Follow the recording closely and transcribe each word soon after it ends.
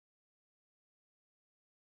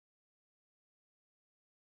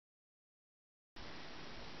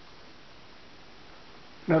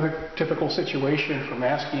Another typical situation for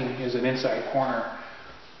masking is an inside corner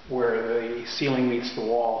where the ceiling meets the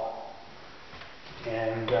wall.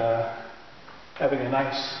 And having a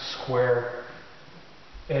nice square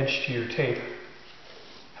edge to your tape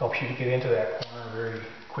helps you to get into that corner very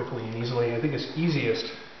quickly and easily. I think it's easiest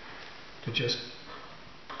to just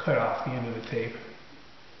cut off the end of the tape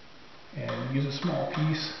and use a small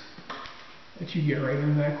piece that you get right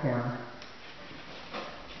into that corner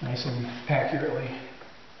nice and accurately.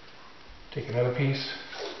 Take another piece,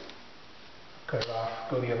 cut it off,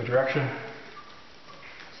 go the other direction.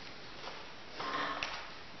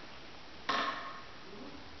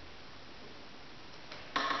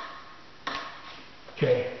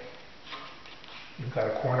 Okay, you've got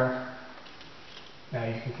a corner. Now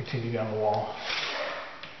you can continue down the wall.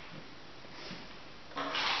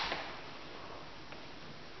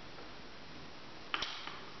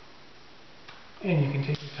 And you can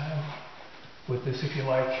take your time with this if you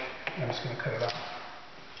like. I'm just going to cut it off.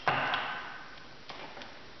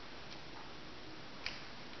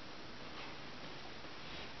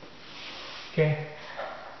 Okay.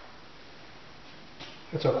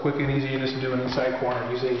 That's how quick and easy it is to do an inside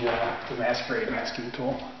corner using the Masquerade masking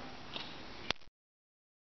tool.